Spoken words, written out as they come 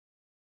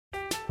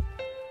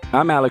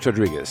I'm Alex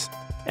Rodriguez.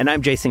 And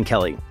I'm Jason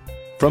Kelly.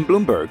 From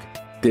Bloomberg,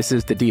 this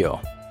is The Deal.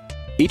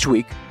 Each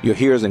week, you'll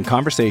hear us in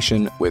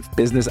conversation with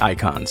business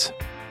icons.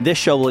 This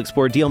show will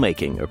explore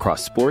deal-making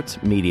across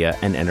sports, media,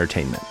 and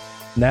entertainment.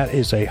 That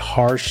is a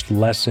harsh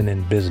lesson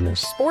in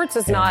business. Sports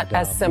is not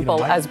as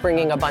simple as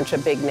bringing a bunch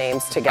of big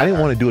names together. I didn't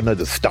want to do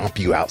another stomp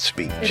you out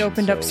speech. It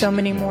opened up so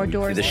many more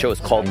doors. The show is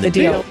called The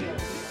Deal.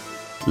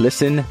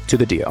 Listen to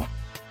The Deal.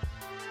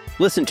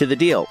 Listen to The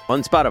Deal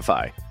on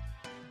Spotify.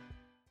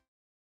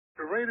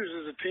 The Raiders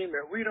is a team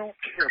that we don't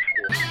care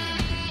for.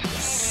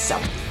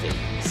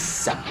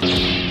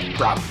 Something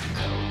Broncos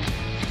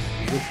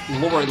with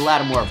Lori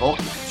Lattimore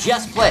Volkman,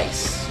 Jess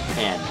Place,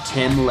 and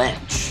Tim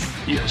Lynch.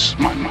 Yes,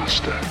 my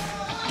master.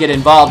 Get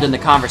involved in the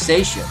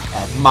conversation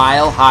at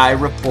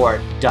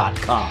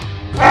milehighreport.com.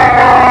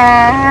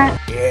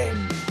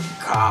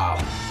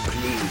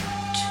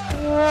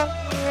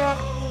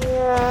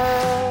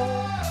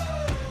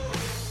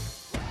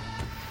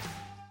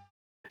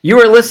 You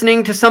are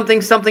listening to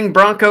Something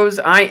Broncos.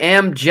 I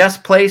am Jess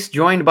Place,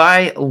 joined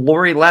by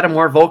Lori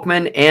Lattimore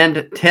Volkman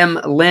and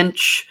Tim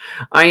Lynch.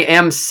 I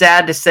am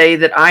sad to say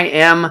that I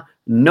am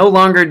no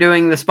longer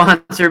doing the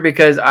sponsor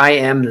because I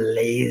am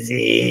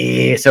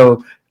lazy.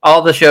 So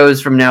all the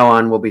shows from now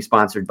on will be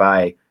sponsored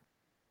by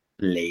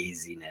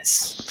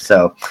laziness.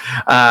 So,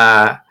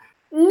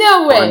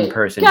 no way. One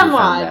person come who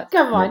found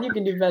on. You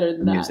can do better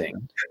than amusing.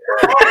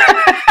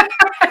 that.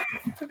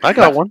 I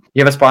got one.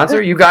 You have a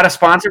sponsor? You got a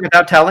sponsor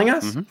without telling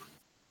us?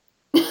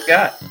 Mm-hmm.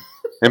 Yeah.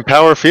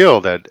 Empower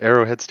Field at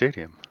Arrowhead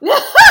Stadium.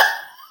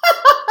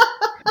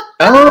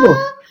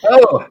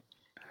 Oh.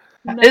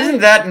 Nice. Isn't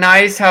that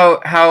nice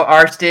how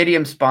our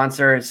stadium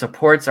sponsor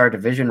supports our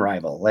division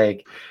rival?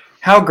 Like,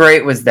 how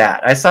great was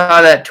that? I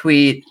saw that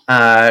tweet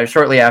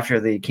shortly after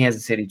the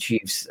Kansas City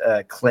Chiefs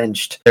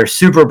clinched their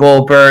Super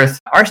Bowl berth.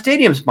 Our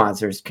stadium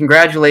sponsors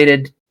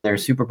congratulated their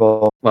Super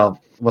Bowl,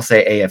 well, we'll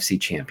say AFC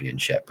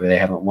championship. They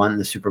haven't won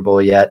the Super Bowl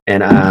yet,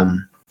 and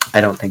I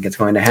don't think it's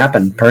going to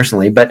happen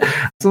personally, but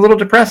it's a little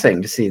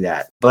depressing to see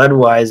that.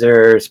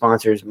 Budweiser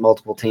sponsors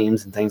multiple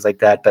teams and things like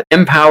that, but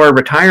Empower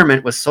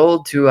Retirement was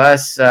sold to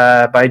us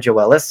by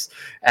Joellis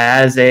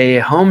as a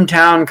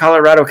hometown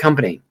Colorado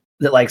company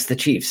that likes the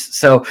Chiefs.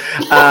 So,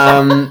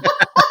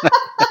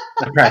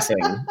 depressing.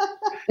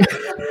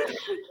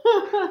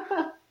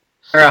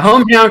 Or a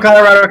hometown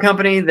Colorado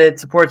company that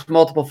supports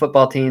multiple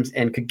football teams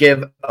and could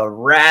give a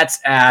rat's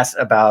ass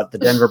about the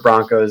Denver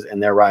Broncos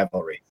and their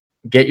rivalry.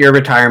 Get your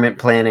retirement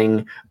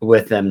planning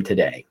with them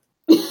today.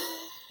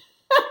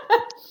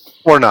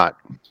 Or not.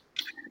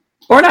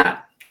 Or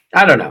not.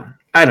 I don't know.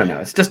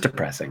 It's just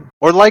depressing.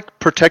 Or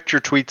protect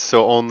your tweets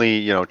so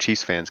only,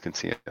 Chiefs fans can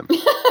see them.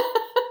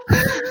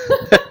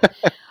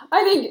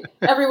 I think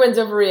everyone's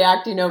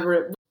overreacting over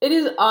it. It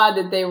is odd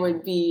that they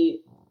would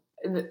be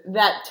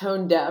that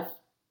tone deaf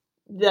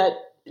that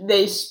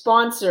they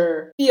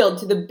sponsor Field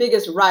to the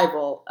biggest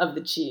rival of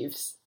the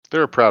Chiefs.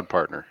 They're a proud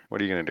partner.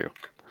 What are you going to do?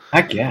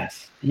 I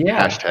guess.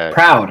 Yeah. Hashtag.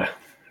 Proud.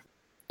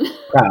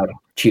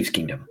 Chiefs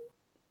Kingdom.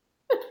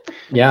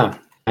 Yeah.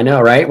 I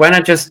know, right? Why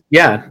not just,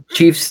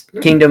 Chiefs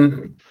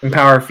Kingdom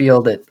Empower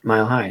Field at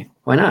Mile High?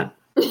 Why not?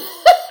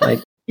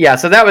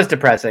 So that was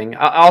depressing.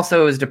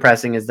 Also, as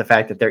depressing is the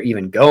fact that they're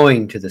even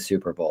going to the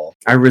Super Bowl.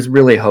 I was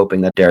really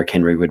hoping that Derrick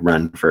Henry would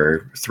run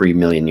for 3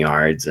 million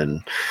yards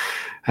and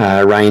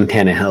Ryan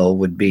Tannehill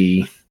would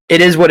be.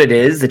 It is what it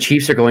is. The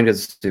Chiefs are going to the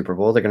Super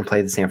Bowl. They're going to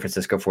play the San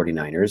Francisco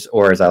 49ers,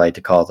 or as I like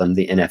to call them,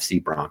 the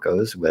NFC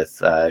Broncos,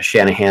 with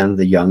Shanahan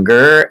the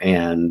Younger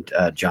and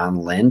John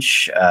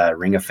Lynch,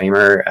 Ring of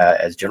Famer,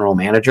 as general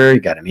manager. You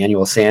got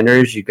Emmanuel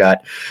Sanders. You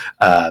got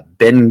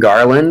Ben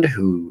Garland,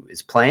 who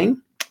is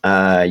playing.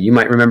 You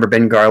might remember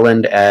Ben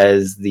Garland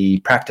as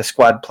the practice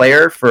squad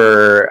player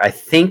for, I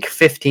think,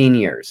 15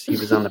 years. He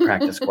was on the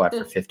practice squad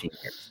for 15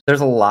 years.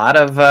 There's a lot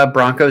of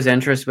Broncos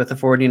interest with the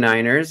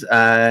 49ers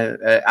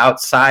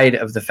outside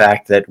of the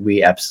fact that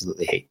we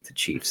absolutely hate the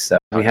Chiefs. So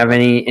do we have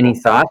any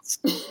thoughts?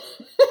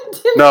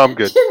 No, I'm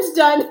good. Tim's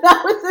done.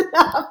 That was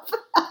enough.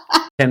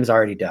 Tim's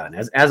already done.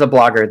 As a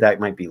blogger,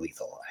 that might be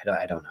lethal.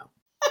 I don't know.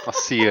 I'll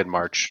see you in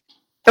March.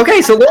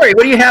 Okay, so Lori,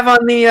 what do you have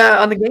on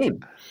the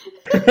game?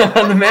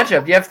 On the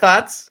matchup, you have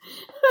thoughts?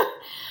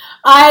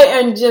 I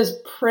am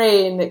just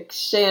praying that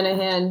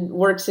Shanahan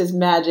works his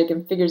magic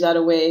and figures out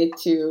a way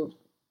to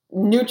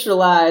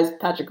neutralize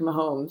Patrick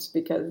Mahomes,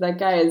 because that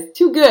guy is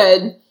too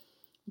good.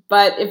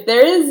 But if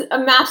there is a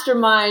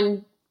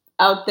mastermind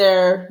out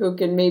there who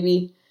can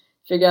maybe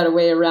figure out a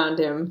way around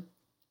him,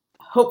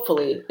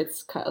 hopefully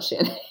it's Kyle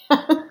Shanahan.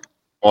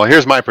 Well,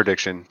 here's my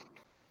prediction.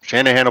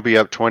 Shanahan will be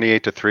up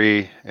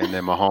 28-3, and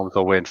then Mahomes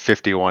will win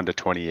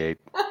 51-28.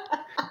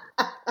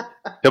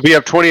 He'll be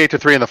up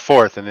 28-3 in the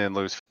fourth, and then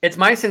lose. It's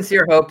my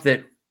sincere hope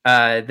that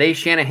they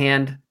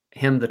Shanahan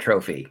him the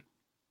trophy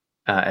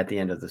at the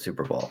end of the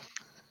Super Bowl.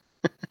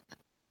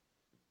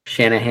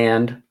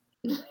 Shanahan,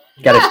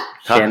 got to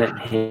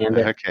Shanahan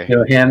it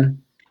to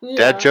him. Yeah.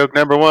 Dad joke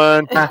number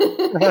one.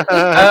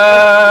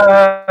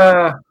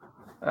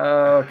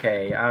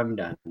 Okay, I'm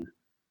done.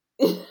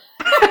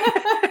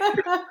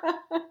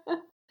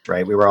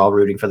 right? We were all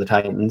rooting for the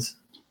Titans.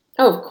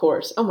 Oh, of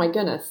course. Oh my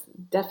goodness,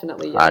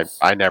 definitely yes.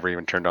 I never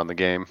even turned on the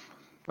game.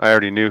 I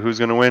already knew who's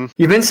going to win.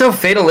 You've been so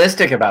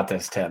fatalistic about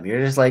this, Tim.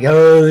 You're just like,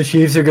 oh, the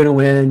Chiefs are going to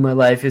win. My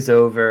life is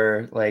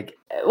over. Like,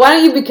 why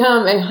don't you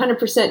become a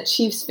 100%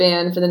 Chiefs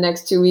fan for the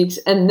next 2 weeks,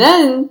 and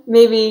then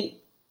maybe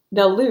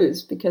they'll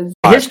lose because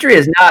history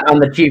is not on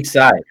the Chiefs'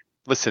 side.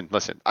 Listen.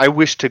 I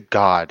wish to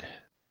God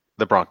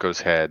the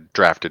Broncos had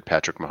drafted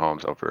Patrick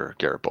Mahomes over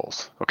Garrett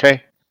Bowles.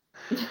 Okay,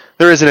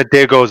 there isn't a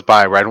day goes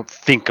by where I don't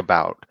think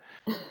about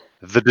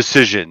the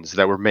decisions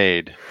that were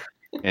made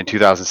in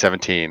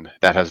 2017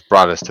 that has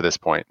brought us to this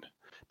point.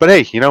 But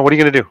hey, what are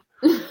you going to do?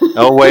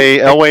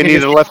 Elway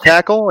needed a left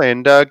tackle,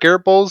 and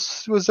Garrett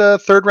Bowles was a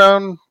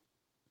third-round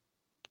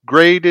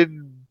graded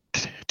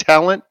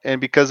talent,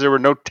 and because there were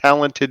no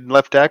talented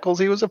left tackles,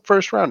 he was a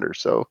first-rounder.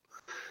 So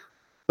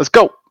let's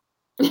go.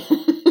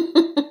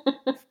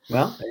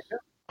 Well,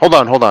 hold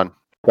on.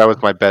 That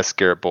was my best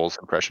Garrett Bowles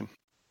impression.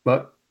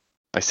 What?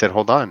 I said,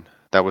 hold on.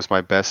 That was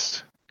my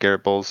best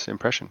Garrett Bowles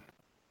impression.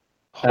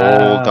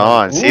 Hold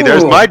on. See,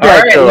 there's my dad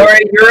all right, joke.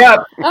 Lori, you're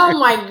up. Oh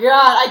my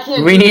God, I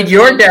can't. We need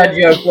your dad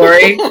joke,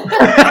 Lori.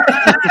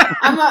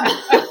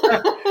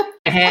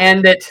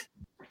 Hand it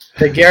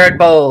to Garrett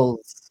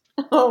Bowles.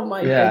 Oh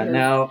my Yeah, goodness.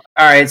 no.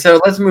 All right,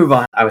 so let's move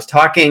on. I was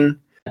talking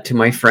to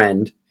my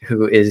friend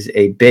who is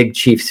a big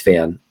Chiefs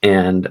fan,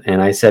 and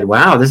I said,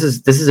 "Wow, this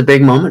is a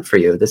big moment for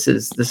you. This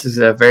is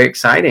very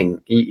exciting.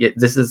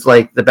 This is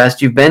like the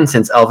best you've been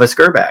since Elvis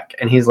Gerback."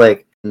 And he's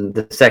like,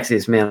 "The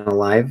sexiest man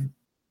alive."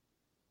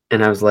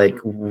 And I was like,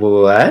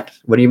 what?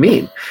 What do you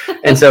mean?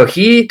 And so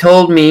he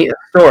told me a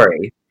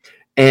story,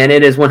 and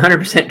it is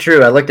 100%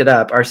 true. I looked it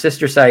up. Our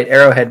sister site,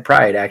 Arrowhead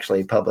Pride,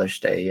 actually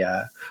published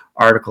a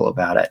article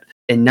about it.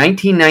 In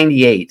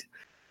 1998,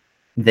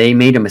 they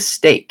made a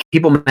mistake.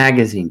 People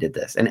Magazine did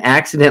this and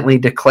accidentally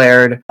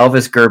declared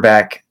Elvis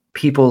Gerback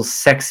people's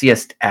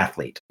sexiest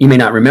athlete. You may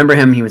not remember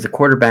him. He was a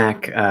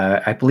quarterback.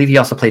 I believe he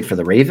also played for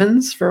the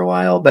Ravens for a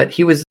while, but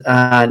he was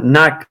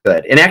not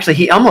good. And actually,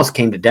 he almost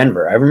came to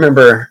Denver. I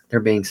remember there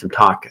being some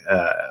talk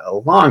a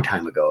long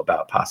time ago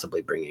about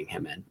possibly bringing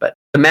him in. But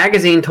the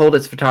magazine told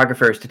its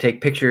photographers to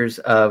take pictures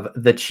of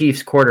the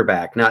Chiefs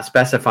quarterback, not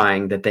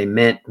specifying that they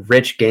meant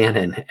Rich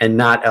Gannon and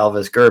not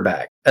Elvis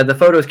Gerback. The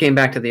photos came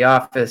back to the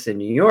office in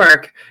New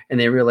York, and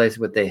they realized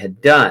what they had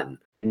done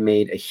and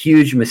made a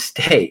huge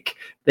mistake.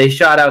 They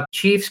shot out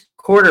Chiefs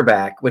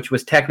quarterback, which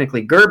was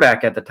technically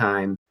Gerback at the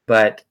time,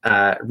 but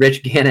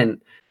Rich Gannon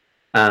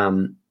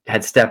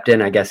had stepped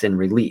in, I guess, in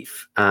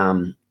relief.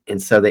 And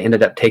so they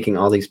ended up taking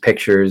all these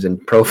pictures and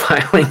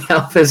profiling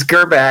Elvis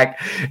Gerback.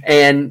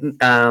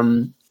 And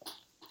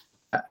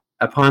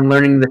upon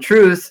learning the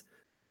truth,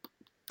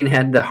 he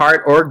had the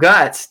heart or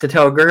guts to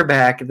tell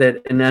Gerback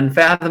that an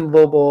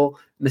unfathomable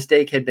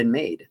mistake had been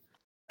made.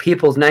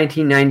 People's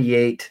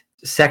 1998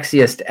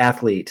 sexiest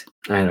athlete.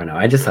 I don't know.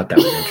 I just thought that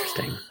was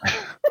interesting.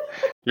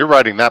 You're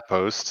writing that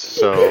post,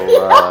 so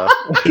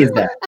He's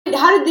that.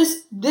 How did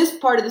this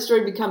part of the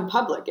story become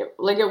public?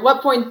 Like, at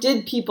what point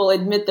did people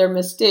admit their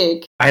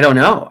mistake? I don't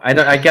know.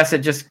 I guess it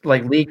just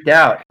leaked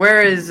out.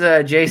 Where is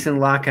Jason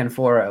La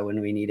Canfora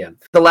when we need him?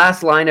 The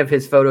last line of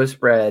his photo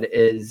spread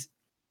is,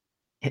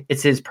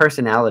 "It's his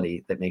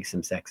personality that makes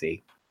him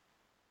sexy."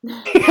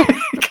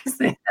 Because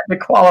they had to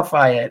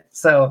qualify it.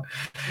 So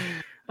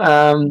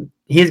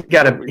he's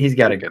got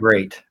a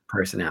great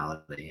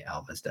personality.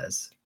 Elvis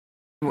does.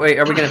 Wait,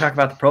 are we going to talk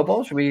about the Pro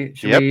Bowl? Should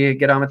we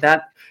get on with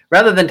that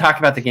rather than talk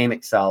about the game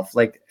itself?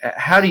 Like,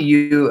 how do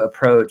you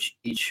approach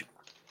each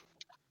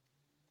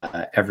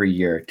every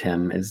year,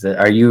 Tim?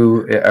 Are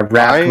you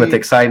wrapped with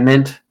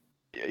excitement?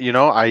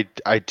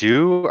 I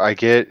do. I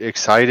get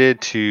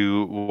excited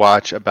to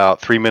watch about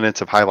 3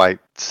 minutes of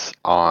highlights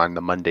on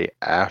the Monday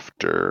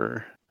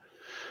after.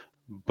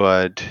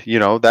 But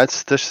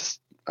that's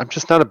just. I'm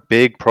just not a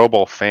big Pro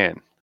Bowl fan.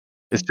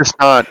 It's just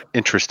not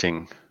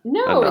interesting.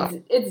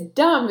 No, it's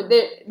dumb.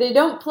 They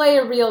don't play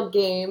a real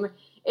game.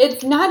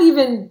 It's not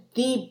even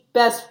the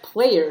best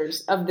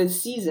players of the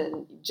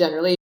season,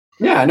 generally.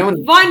 Yeah, no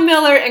one. Von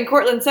Miller and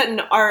Cortland Sutton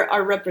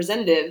are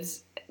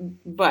representatives,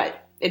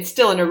 but it's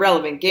still an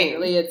irrelevant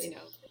game.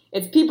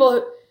 It's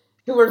people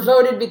who were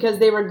voted because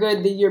they were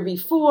good the year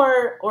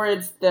before, or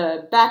it's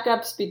the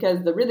backups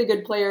because the really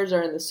good players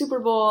are in the Super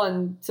Bowl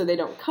and so they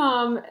don't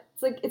come.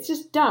 It's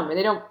just dumb.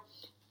 And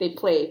they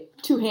play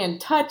two-hand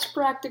touch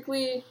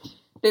practically.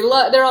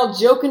 They're all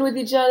joking with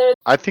each other.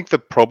 I think the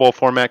Pro Bowl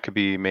format could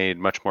be made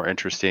much more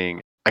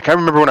interesting. I can't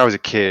remember when I was a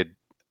kid,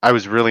 I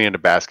was really into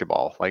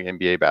basketball, like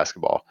NBA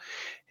basketball.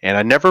 And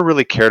I never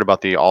really cared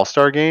about the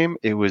All-Star game.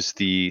 It was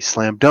the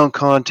slam dunk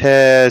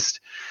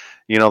contest,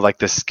 like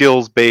the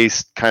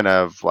skills-based kind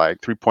of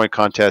like three-point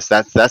contest.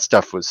 That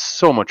stuff was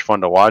so much fun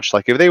to watch.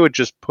 Like if they would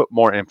just put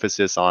more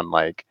emphasis on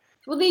like.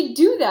 Well, they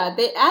do that.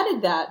 They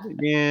added that.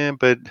 Yeah,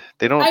 but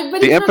they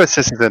don't. The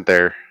emphasis isn't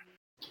there.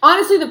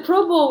 Honestly, the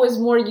Pro Bowl was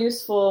more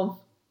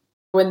useful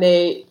when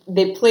they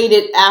played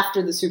it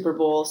after the Super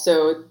Bowl.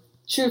 So,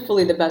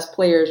 truthfully, the best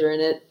players are in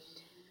it.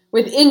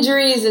 With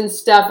injuries and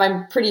stuff,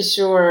 I'm pretty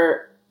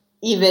sure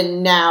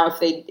even now,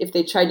 if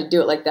they tried to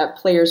do it like that,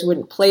 players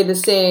wouldn't play the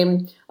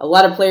same. A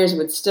lot of players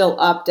would still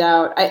opt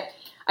out. I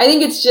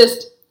think it's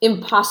just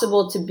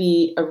impossible to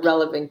be a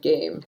relevant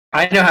game.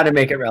 I know how to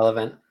make it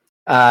relevant.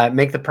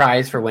 Make the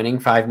prize for winning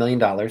 $5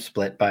 million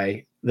split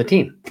by the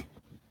team.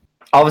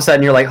 All of a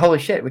sudden, you're like, holy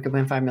shit, we could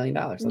win $5 million.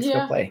 Let's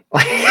go play.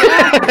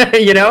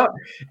 You know?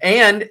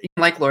 And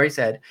like Lori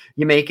said,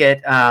 you make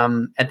it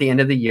at the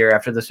end of the year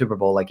after the Super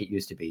Bowl like it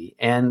used to be.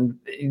 And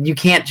you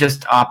can't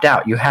just opt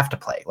out. You have to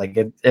play.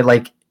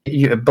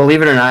 You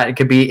believe it or not, it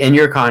could be in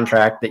your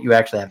contract that you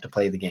actually have to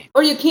play the game.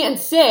 Or you can't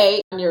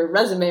say on your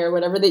resume or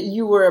whatever that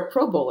you were a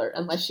Pro Bowler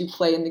unless you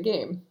play in the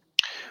game.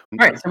 All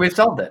right, so we've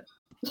solved it.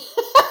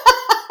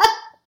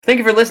 Thank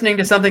you for listening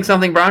to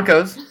Something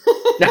Broncos.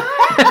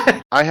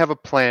 I have a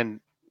plan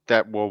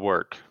that will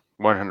work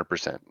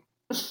 100%.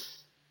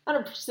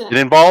 100%. It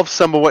involves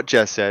some of what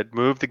Jess said.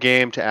 Move the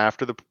game to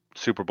after the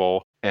Super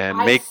Bowl and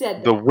make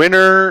the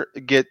winner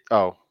get...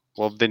 Oh,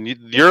 well, then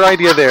your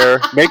idea there,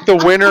 make the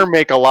winner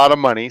make a lot of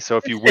money. So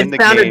if you win the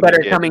game... It sounded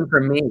better coming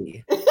from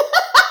me. I'm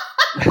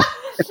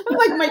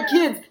like my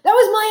kids. That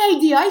was my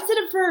idea. I said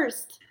it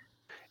first.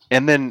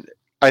 And then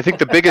I think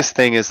the biggest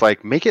thing is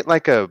like make it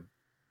like a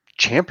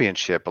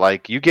championship.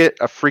 Like you get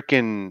a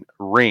freaking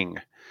ring,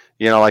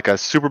 you know, like a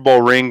Super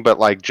Bowl ring, but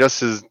like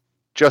just as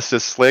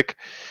slick.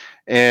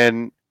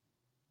 And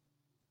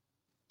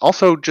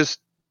also just,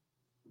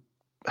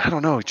 I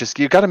don't know, just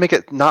you got to make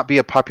it not be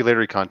a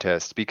popularity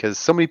contest because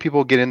so many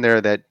people get in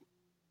there that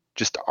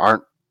just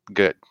aren't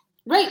good.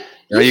 Right.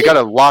 You got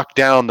to lock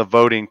down the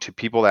voting to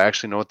people that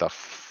actually know what the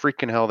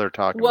freaking hell they're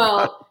talking about.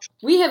 Well,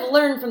 we have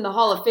learned from the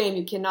Hall of Fame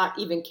you cannot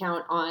even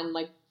count on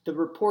like the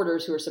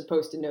reporters who are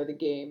supposed to know the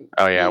game.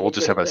 Oh yeah, we'll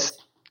just have a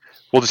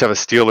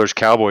Steelers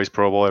Cowboys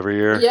Pro Bowl every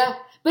year. Yeah,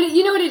 but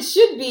you know what it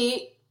should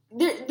be?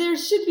 There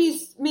should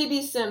be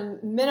maybe some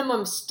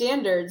minimum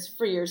standards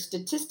for your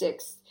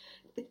statistics.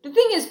 The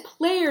thing is,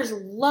 players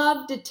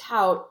love to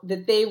tout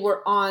that they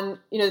were on,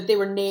 that they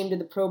were named to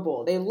the Pro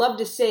Bowl. They love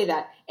to say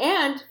that.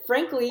 And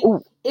frankly,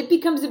 it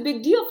becomes a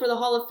big deal for the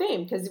Hall of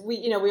Fame because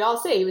we all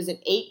say he was an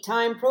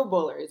 8-time Pro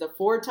Bowler. He's a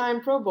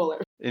 4-time Pro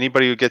Bowler.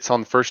 Anybody who gets on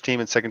the first team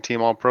and second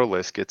team All Pro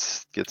list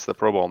gets the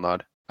Pro Bowl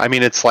nod. I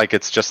mean, it's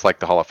just like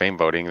the Hall of Fame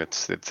voting.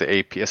 It's the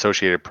AP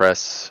Associated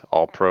Press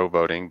All Pro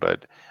voting,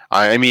 but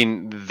I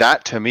mean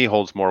that to me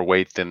holds more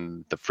weight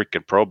than the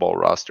freaking Pro Bowl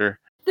roster.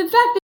 The fact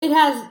that it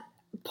has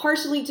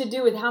partially to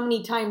do with how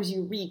many times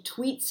you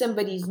retweet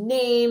somebody's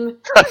name.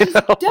 It's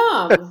just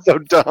dumb. That's so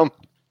dumb.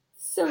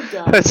 So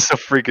dumb. That's so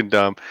freaking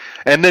dumb.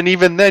 And then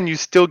even then, you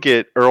still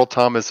get Earl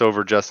Thomas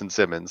over Justin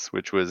Simmons,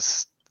 which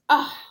was,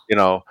 I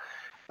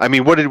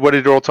mean, what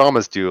did Earl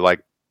Thomas do?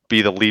 Like,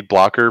 be the lead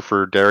blocker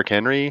for Derrick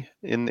Henry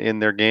in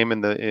their game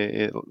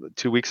in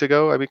 2 weeks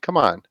ago? I mean, come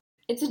on.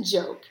 It's a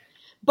joke,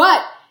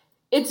 but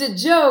it's a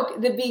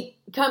joke that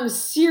becomes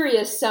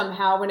serious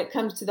somehow when it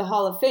comes to the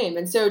Hall of Fame.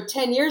 And so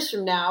 10 years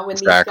from now, when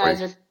these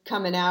guys are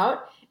coming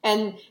out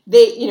and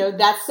they,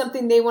 that's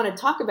something they want to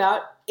talk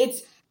about,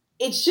 it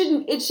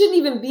shouldn't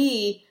even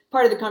be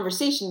part of the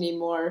conversation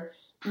anymore.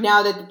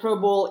 Now that the Pro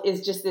Bowl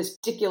is just this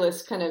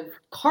ridiculous kind of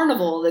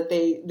carnival that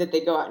they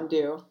go out and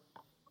do.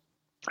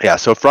 Yeah.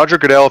 So if Roger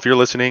Goodell, if you're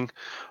listening,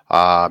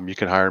 you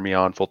can hire me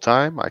on full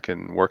time. I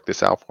can work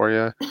this out for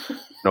you.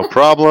 No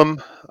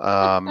problem.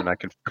 And I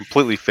can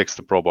completely fix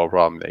the Pro Bowl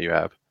problem that you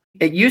have.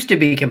 It used to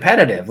be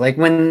competitive. Like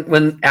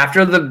when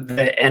after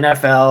the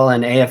NFL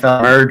and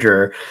AFL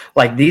merger,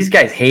 like these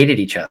guys hated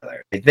each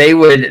other. They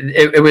would.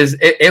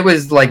 It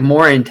was like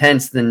more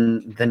intense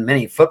than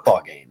many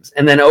football games.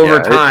 And then over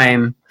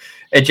time,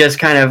 it just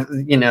kind of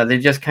they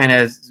just kind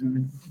of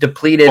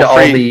depleted all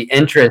the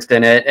interest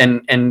in it.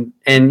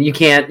 And you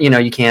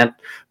can't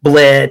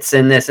blitz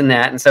and this and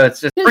that. And so it's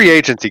just free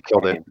agency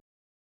killed it.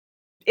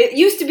 It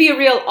used to be a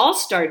real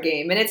all-star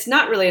game, and it's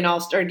not really an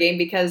all-star game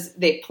because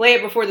they play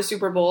it before the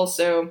Super Bowl,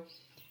 so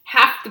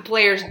half the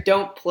players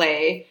don't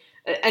play.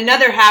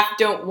 Another half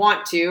don't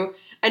want to.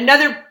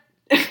 Another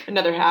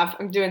half,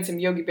 I'm doing some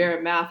Yogi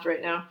Berra math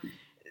right now.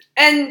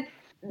 And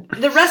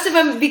the rest of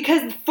them,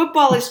 because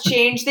football has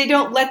changed, they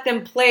don't let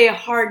them play a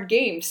hard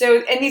game.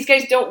 So, and these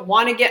guys don't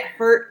want to get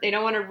hurt. They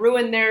don't want to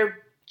ruin their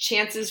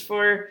chances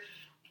for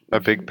a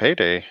big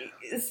payday.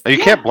 You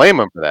can't blame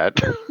them for that.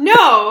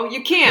 No,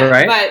 you can't,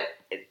 right? But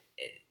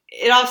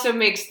it also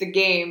makes the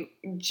game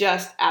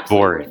just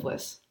absolutely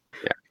worthless.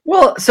 Yeah.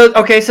 Well, so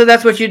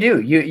that's what you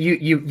do.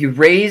 You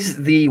raise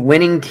the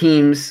winning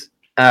team's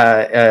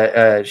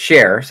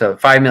share, so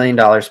 $5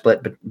 million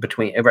split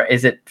between.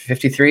 Is it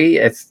 53?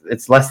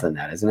 It's less than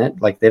that, isn't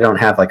it? Like they don't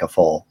have like a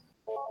full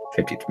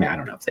 50. I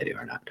don't know if they do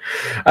or not.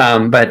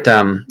 But do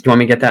you want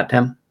me to get that,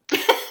 Tim?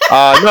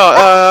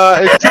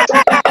 No.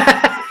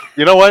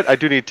 You know what? I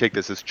do need to take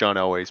this. It's John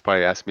Elway. He's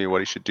probably asked me what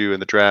he should do in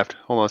the draft.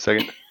 Hold on a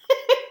second.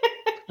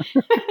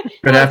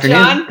 Good afternoon.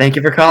 John? Thank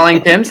you for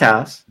calling Tim's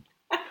house.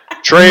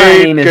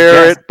 Trade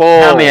Garrett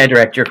Bowles. How may I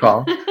direct your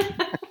call?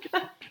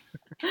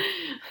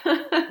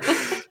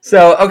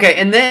 So, okay,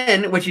 and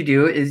then what you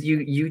do is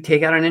you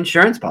take out an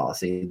insurance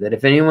policy that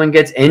if anyone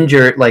gets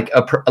injured, like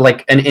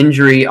an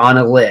injury on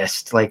a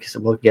list, like so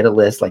we'll get a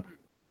list like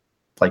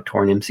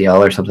torn MCL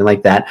or something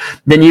like that,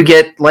 then you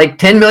get like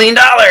 $10 million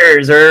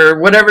or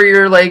whatever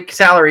your like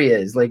salary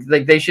is. Like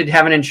they should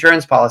have an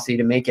insurance policy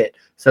to make it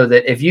so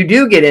that if you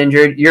do get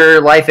injured, your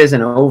life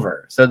isn't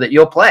over, so that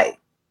you'll play.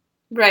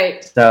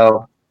 Right.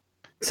 So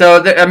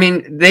I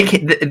mean,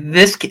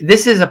 this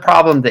is a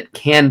problem that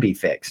can be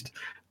fixed.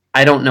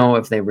 I don't know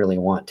if they really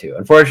want to.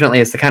 Unfortunately,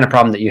 it's the kind of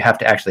problem that you have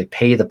to actually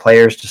pay the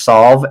players to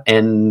solve.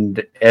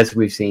 And as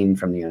we've seen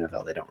from the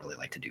NFL, they don't really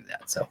like to do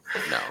that. So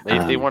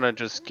no, they want to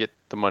just get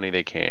the money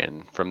they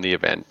can from the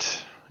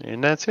event,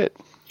 and that's it.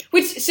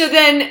 So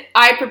then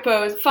I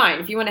propose, fine,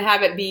 if you want to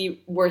have it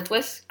be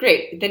worthless,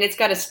 great. Then it's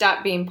got to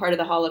stop being part of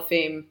the Hall of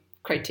Fame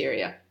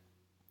criteria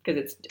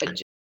because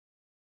it's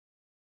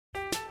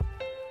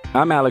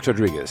I'm Alex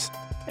Rodriguez.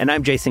 And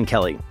I'm Jason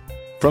Kelly.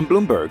 From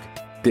Bloomberg,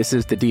 this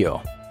is The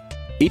Deal.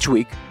 Each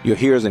week, you'll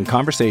hear us in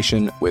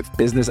conversation with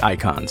business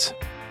icons.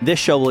 This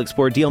show will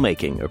explore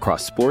deal-making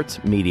across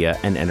sports, media,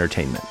 and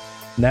entertainment.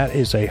 That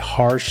is a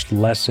harsh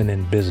lesson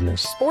in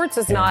business. Sports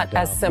is not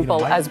as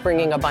simple as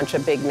bringing a bunch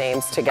of big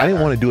names together. I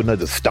didn't want to do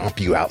another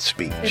stomp you out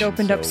speech. It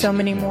opened up so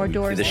many more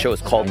doors. The show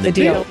is called The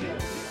Deal.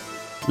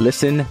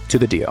 Listen to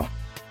The Deal.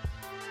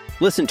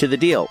 Listen to The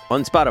Deal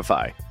on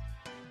Spotify.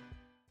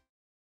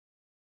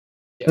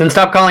 And then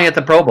stop calling it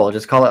the Pro Bowl.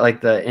 Just call it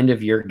like the end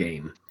of year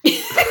game.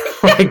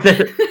 Like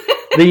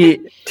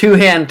the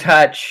two-hand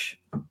touch,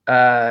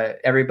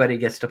 everybody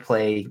gets to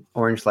play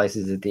orange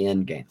slices at the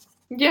end game.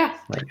 Yeah.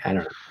 Like, I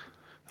don't know.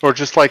 Or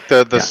just like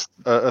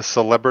a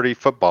celebrity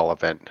football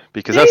event,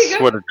 because that's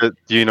what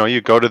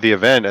you go to the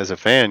event as a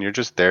fan. You're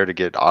just there to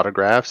get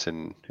autographs,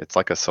 and it's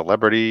like a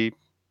celebrity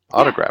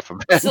autograph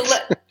event.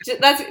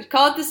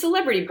 Call it the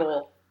Celebrity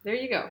Bowl. There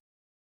you go.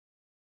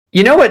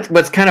 You know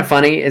what's kind of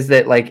funny is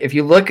that like if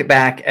you look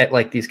back at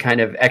like these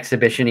kind of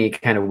exhibition-y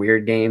kind of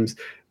weird games,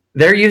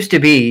 there used to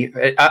be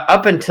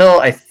up until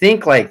I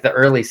think like the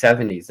early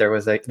 70s, there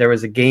was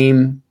a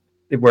game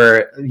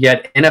where you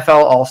had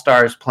NFL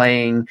All-Stars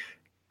playing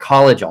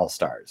college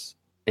All-Stars,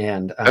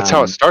 and that's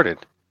how it started.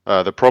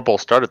 The Pro Bowl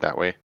started that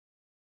way.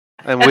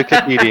 I'm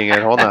Wikipediaing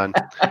it. Hold on.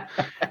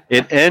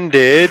 It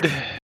ended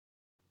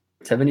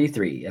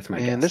 73. That's my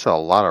guess. There's a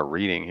lot of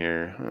reading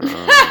here.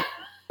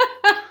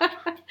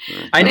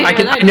 I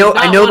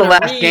know the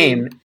last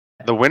game.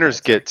 The winners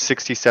get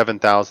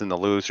 67,000. The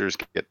losers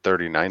get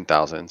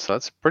 39,000. So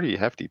that's a pretty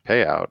hefty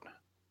payout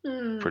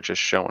for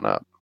just showing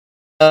up.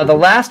 The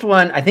last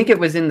one, I think it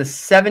was in the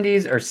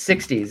 70s or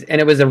 60s, and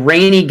it was a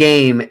rainy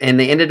game, and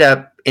they ended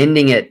up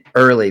ending it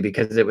early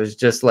because it was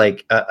just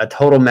like a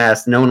total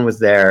mess. No one was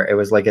there. It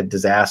was like a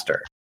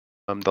disaster.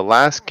 The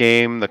last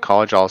game the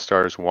College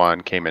All-Stars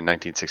won came in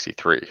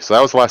 1963. So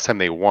that was the last time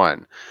they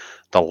won.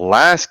 The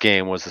last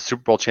game was the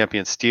Super Bowl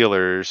champion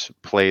Steelers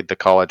played the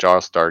College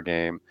All-Star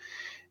game,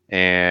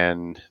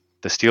 and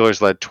the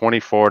Steelers led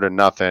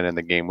 24-0, and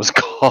the game was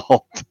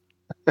called.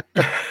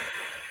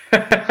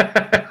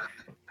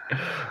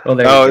 Well,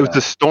 it was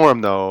the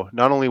Storm, though.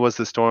 Not only was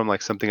the Storm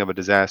like something of a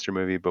disaster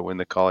movie, but when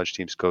the college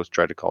team's coach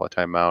tried to call a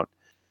timeout,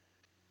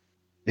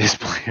 his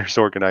players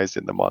organized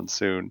in the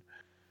monsoon.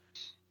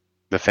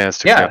 The fans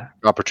took the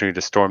opportunity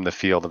to storm the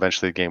field.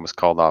 Eventually, the game was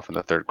called off in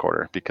the third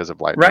quarter because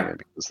of lightning. Right.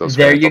 Because those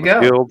there fans you on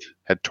go. The field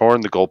had torn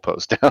the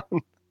goalpost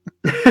down.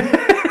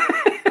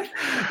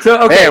 So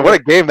okay, man, what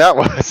a game that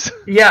was!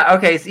 Yeah.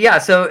 Okay.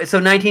 So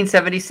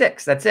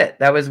 1976. That's it.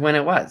 That was when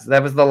it was.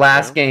 That was the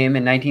last game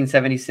in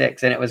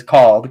 1976, and it was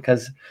called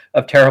because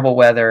of terrible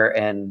weather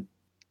and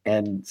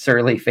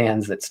surly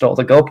fans that stole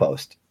the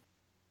goalpost.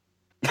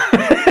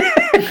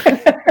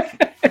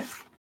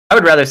 I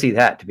would rather see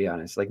that, to be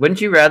honest. Like,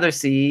 wouldn't you rather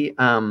see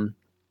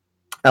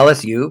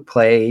LSU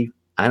play,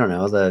 I don't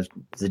know, the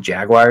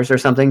Jaguars or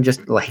something,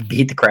 just like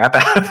beat the crap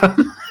out of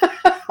them?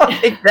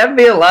 Like, that'd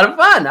be a lot of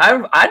fun.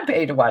 I'd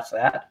pay to watch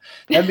that.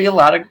 That'd be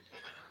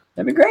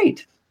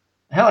great.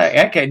 Hell,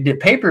 I could do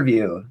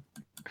pay-per-view.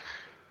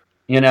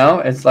 You know,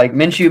 it's like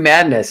Minshew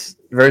Madness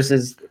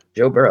versus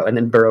Joe Burrow, and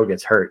then Burrow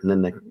gets hurt, and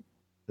then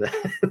the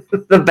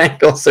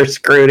Bengals are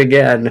screwed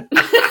again.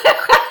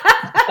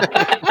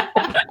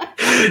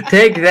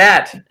 Take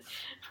that.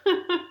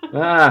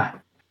 I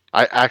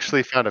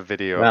actually found a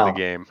video of the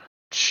game.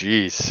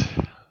 Jeez.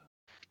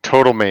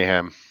 Total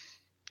mayhem.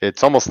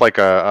 It's almost like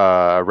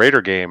a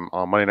Raider game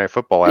on Monday Night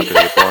Football after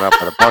they get blown out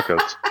by the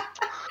Broncos.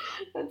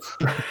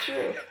 That's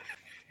true.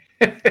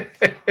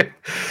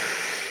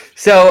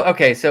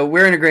 So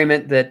we're in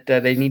agreement that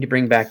they need to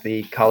bring back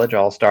the College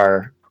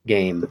All-Star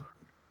game.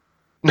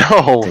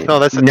 No,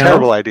 that's a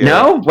terrible idea.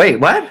 No? Wait,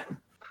 what?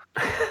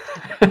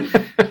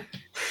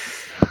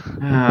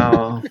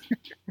 Oh,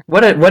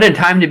 what a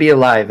time to be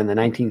alive in the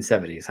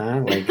 1970s,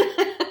 huh?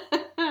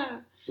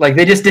 Like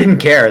they just didn't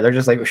care. They're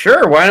just like,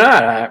 sure, why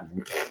not?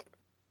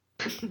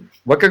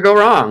 What could go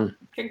wrong?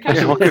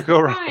 What could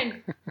go wrong?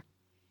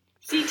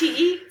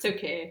 CTE, it's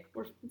okay.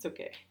 It's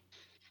okay.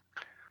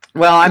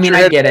 Well, I mean,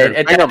 I get it.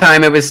 At that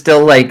time, it was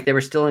still like they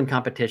were still in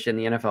competition.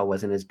 The NFL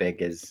wasn't as big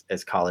as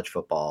college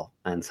football,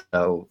 and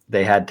so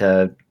they had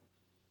to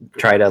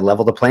try to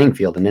level the playing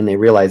field. And then they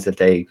realized that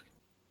they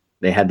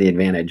had the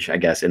advantage, I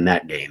guess, in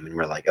that game. And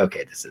we're like,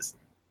 okay,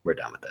 we're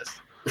done with this.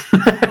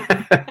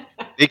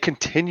 They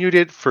continued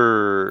it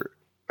for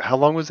how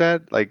long was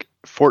that? Like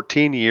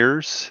 14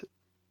 years,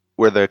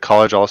 where the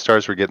college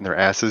all-stars were getting their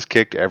asses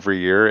kicked every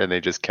year, and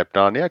they just kept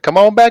on. Yeah, come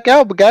on back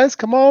out, guys.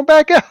 Come on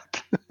back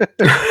out.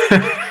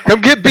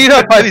 Come get beat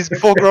up by these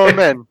full-grown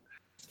men.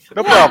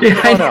 No problem.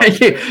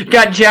 You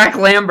got Jack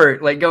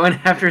Lambert like going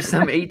after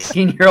some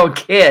 18-year-old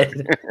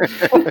kid.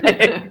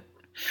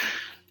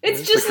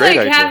 It's just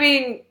like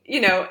having,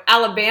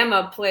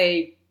 Alabama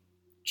play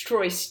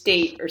Troy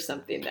State or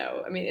something,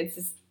 though. I mean, it's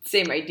the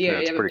same idea.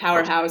 You have a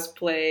powerhouse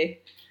play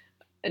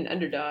an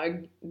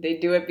underdog. They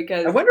do it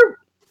because I wonder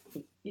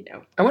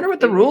what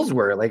the rules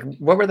were. Like,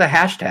 what were the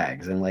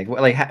hashtags and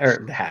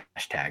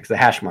the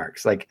hash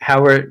marks? Like,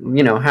 how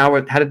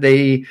did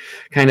they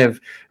kind of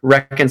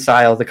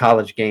reconcile the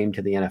college game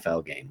to the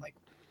NFL game? Like,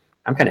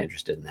 I'm kind of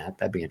interested in that.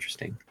 That'd be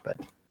interesting, but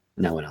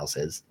no one else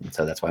is,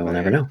 so that's why we'll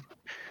never know.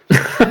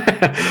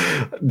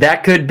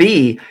 That could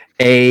be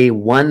a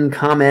one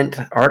comment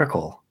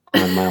article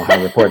on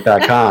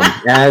milehighreport.com,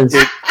 as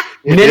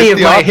many of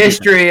my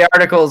history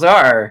articles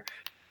are.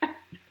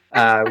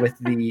 With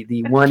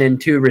the 1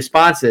 and 2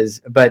 responses,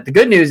 but the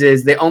good news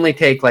is they only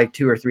take like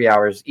 2 or 3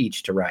 hours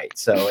each to write.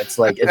 So it's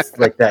like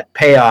that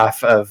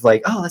payoff of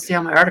like, oh, let's see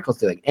how my article's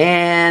doing,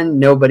 and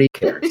nobody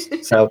cares.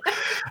 So,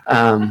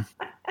 but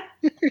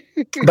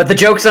the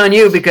joke's on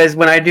you, because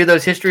when I do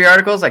those history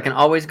articles, I can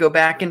always go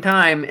back in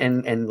time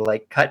and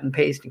like cut and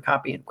paste and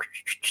copy and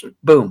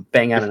boom,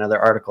 bang out another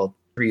article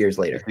 3 years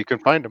later. You can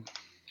find them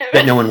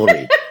that no one will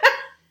read.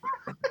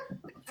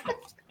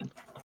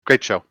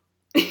 Great show.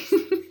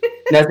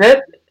 That's it.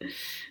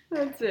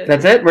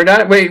 That's it. We're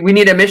done. Wait, we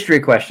need a mystery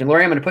question,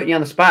 Lori. I'm going to put you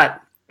on the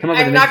spot. Come up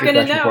with a mystery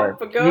question for it.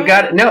 But you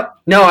got it. No.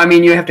 I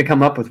mean, you have to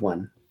come up with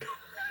one.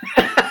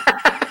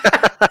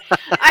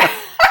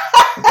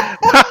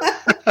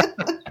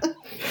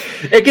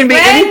 It can be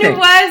anything. When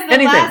was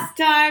the last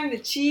time the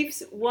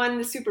Chiefs won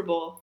the Super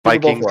Bowl?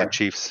 Vikings and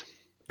Chiefs.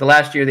 The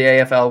last year the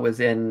AFL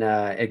was in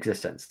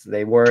existence.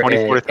 They were an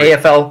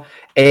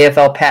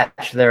AFL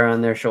patch there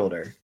on their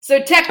shoulder. So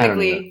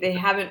technically, they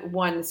haven't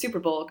won the Super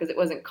Bowl because it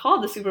wasn't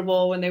called the Super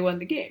Bowl when they won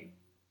the game.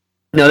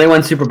 No, they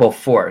won Super Bowl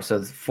 4.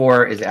 So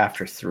 4 is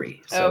after 3.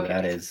 So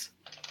that is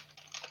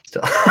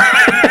still.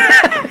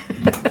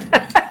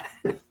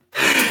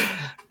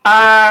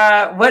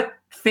 What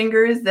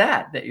finger is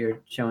that you're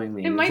showing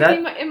me? It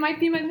might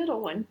be my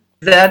middle one.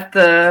 Is that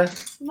the?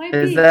 Might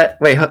is be.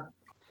 that? Wait. It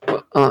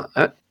was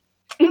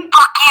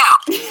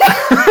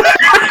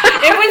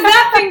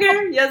that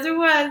finger. Yes, it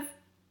was.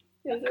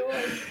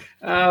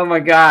 Oh my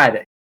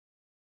God.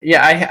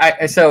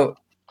 Yeah, so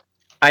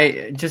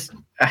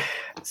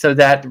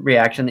that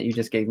reaction that you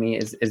just gave me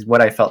is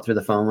what I felt through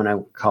the phone when I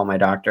called my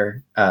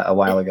doctor a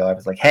while ago. I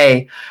was like,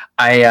 hey,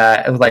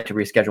 I would like to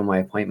reschedule my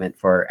appointment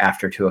for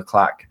after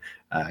 2:00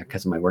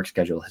 because my work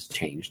schedule has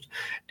changed.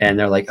 And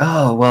they're like,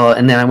 oh, well,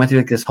 and then I went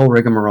through like this whole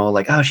rigmarole,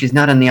 like, oh, she's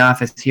not in the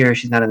office here,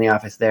 she's not in the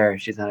office there,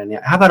 she's not in the,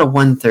 how about a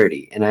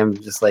 1:30? And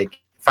I'm just like,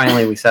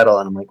 finally we settle,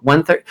 and I'm like,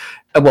 1:30.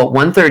 Well,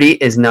 1:30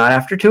 is not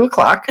after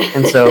 2:00,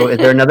 and so is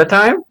there another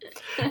time?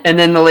 And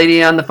then the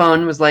lady on the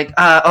phone was like,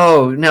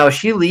 oh no,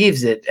 she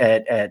leaves it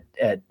at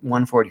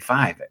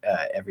 1:45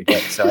 every day.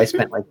 So I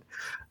spent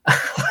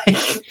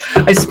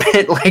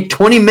like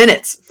 20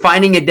 minutes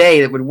finding a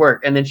day that would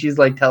work, and then she's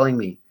like telling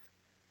me,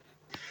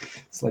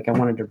 it's like I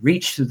wanted to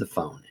reach through the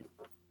phone and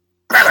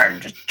grab her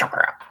and just choke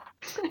her up.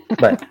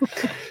 But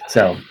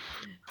so.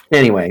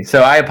 Anyway,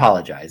 so I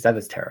apologize. That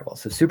was terrible.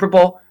 So Super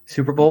Bowl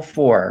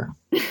 4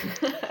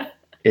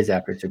 is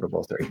after Super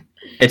Bowl 3.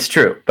 It's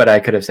true, but I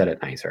could have said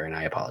it nicer, and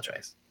I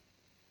apologize.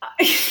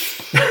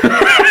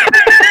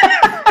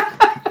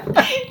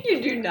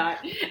 You do not.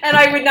 And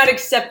I would not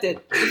accept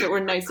it if it were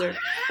nicer.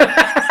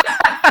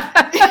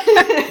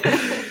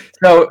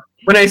 So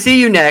when I see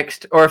you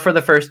next, or for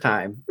the first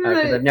time,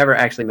 because I've never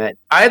actually met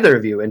either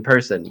of you in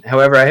person.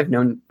 However, I have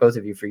known both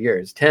of you for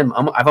years. Tim,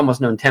 I've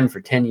almost known Tim for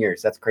 10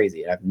 years. That's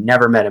crazy. I've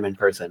never met him in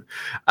person.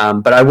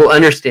 But I will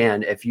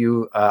understand if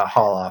you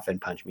haul off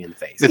and punch me in the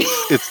face.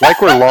 It's like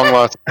we're long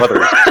lost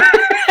brothers.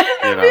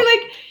 I'd be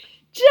like,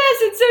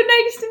 Jess, it's so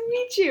nice to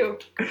meet you.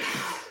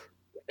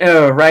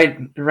 Oh,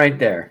 right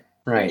there.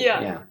 Right.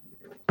 Yeah.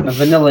 A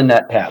vanilla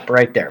nut tap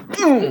right there.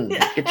 Boom.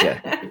 Get you.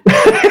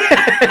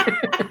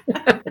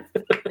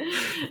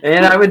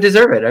 And I would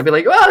deserve it. I'd be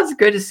like, well, it's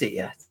good to see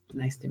you. It's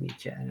nice to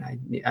meet you. And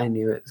I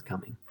knew it was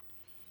coming.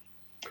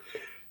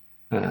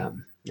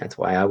 That's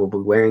why I will be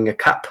wearing a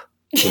cup.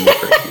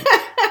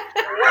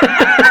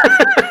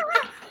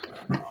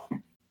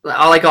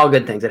 Like all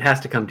good things, it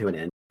has to come to an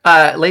end.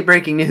 Late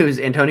breaking news,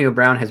 Antonio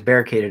Brown has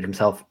barricaded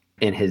himself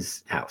in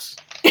his house.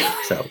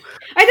 So I thought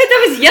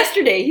that was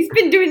yesterday. He's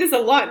been doing this a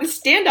lot. The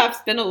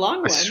standoff's been a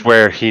long one. I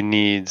swear he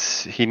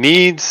needs a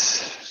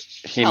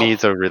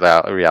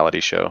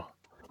reality show.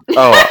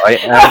 Oh, I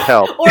add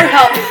help. Or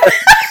help.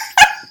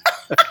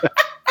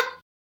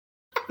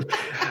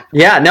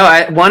 Yeah, no,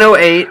 at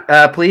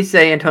 108, police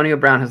say Antonio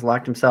Brown has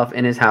locked himself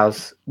in his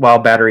house while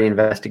battery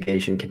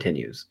investigation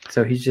continues.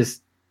 So he's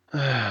just,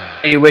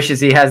 he wishes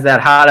he has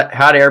that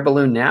hot air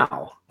balloon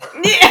now.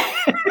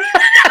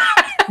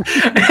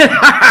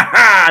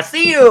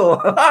 See you.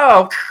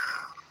 Oh.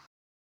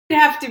 You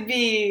have to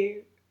be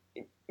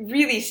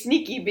really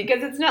sneaky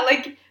because it's not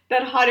like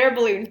that hot air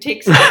balloon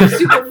takes off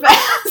super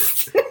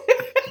fast.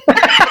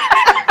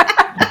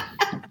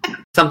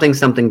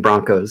 Something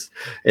Broncos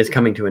is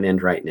coming to an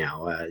end right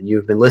now.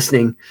 You've been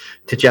listening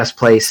to Jess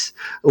Place,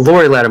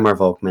 Lori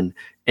Latimer-Volkman,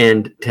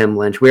 and Tim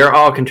Lynch. We are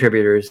all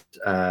contributors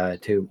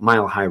to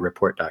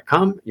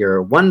MileHighReport.com,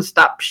 your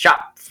one-stop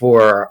shop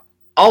for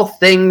all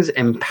things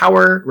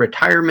Empower,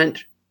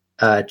 retirement,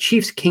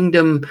 Chiefs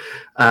Kingdom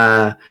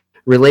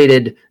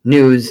related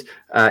news,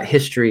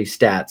 history,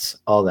 stats,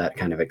 all that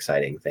kind of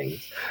exciting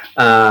things.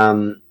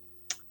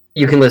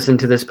 You can listen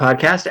to this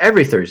podcast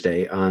every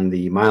Thursday on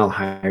the Mile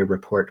High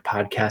Report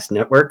Podcast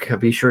Network.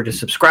 Be sure to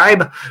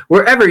subscribe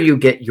wherever you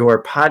get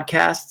your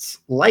podcasts.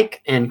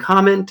 Like and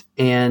comment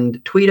and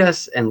tweet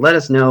us and let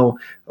us know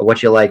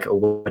what you like or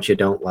what you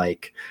don't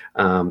like.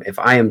 If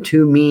I am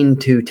too mean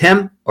to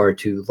Tim or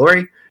to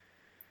Lori,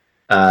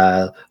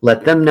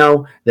 let them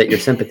know that your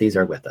sympathies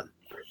are with them.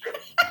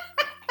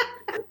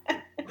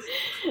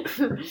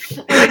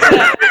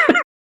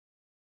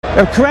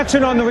 A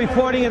correction on the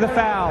reporting of the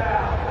foul.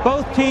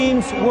 Both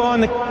teams were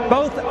on the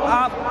both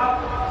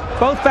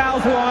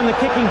fouls were on the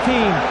kicking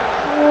team.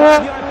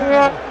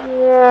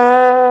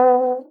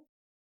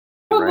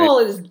 Pro Bowl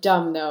is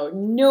dumb though.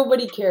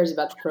 Nobody cares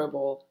about the Pro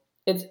Bowl.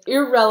 It's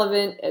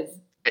irrelevant as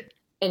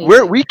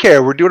anything. We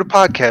care. We're doing a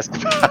podcast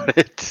about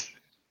it.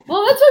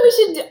 Well, that's what we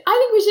should do. I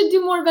think we should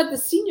do more about the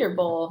Senior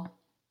Bowl.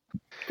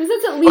 Because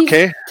that's at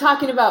least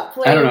talking about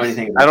players. I don't know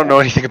anything about I don't know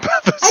anything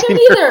about the I don't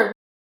either.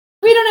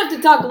 We don't have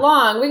to talk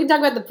long. We can talk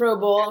about the Pro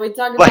Bowl. We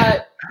talk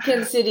about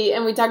Kansas City,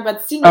 and we talk about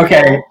the Senior Bowl.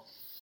 Okay,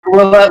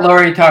 we'll let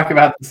Lori talk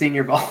about the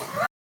Senior Bowl.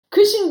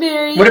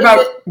 Cushenberry. What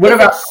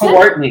about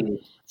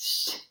Courtney?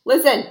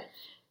 Listen,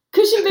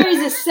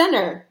 Cushenberry's a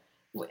center,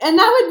 and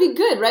that would be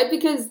good, right?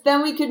 Because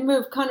then we could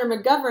move Connor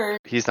McGovern.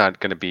 He's not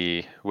going to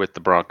be with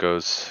the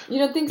Broncos. You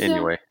don't think so?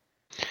 Anyway,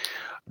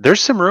 there's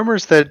some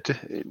rumors that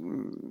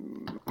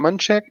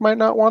Munchak might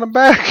not want him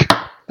back.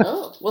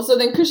 Oh, well, so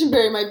then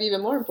Cushenberry might be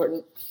even more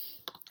important.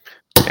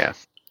 Yeah.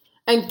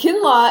 And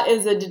Kinlaw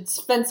is a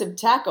defensive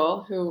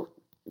tackle who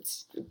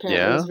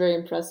apparently is very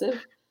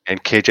impressive.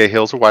 And KJ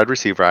Hill's a wide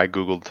receiver. I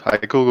googled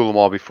them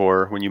all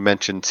before. When you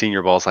mentioned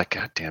Senior Bowl, I was like,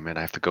 God damn it,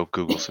 I have to go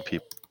Google some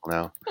people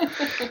now.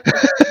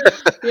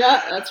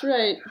 Yeah, that's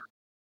right.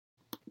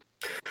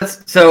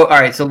 So, all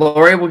right. So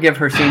Lori will give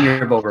her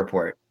Senior Bowl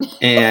report,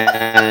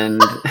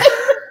 and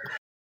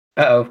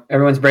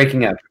everyone's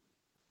breaking up.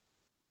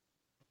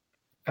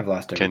 I've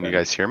lost everybody. Can you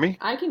guys hear me?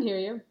 I can hear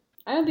you.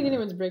 I don't think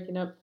anyone's breaking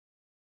up.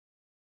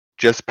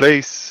 Just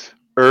Place,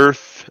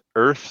 Earth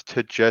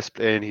to Just,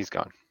 and he's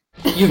gone.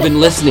 You've been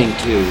listening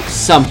to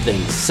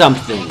Something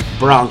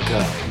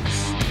Broncos,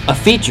 a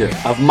feature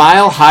of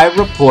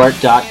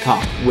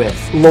MileHighReport.com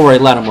with Lori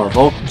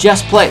Lattimore-Volk,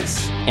 Jess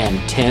Place,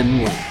 and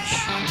Tim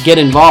Lynch. Get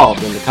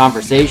involved in the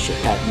conversation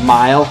at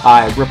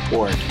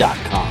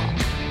MileHighReport.com.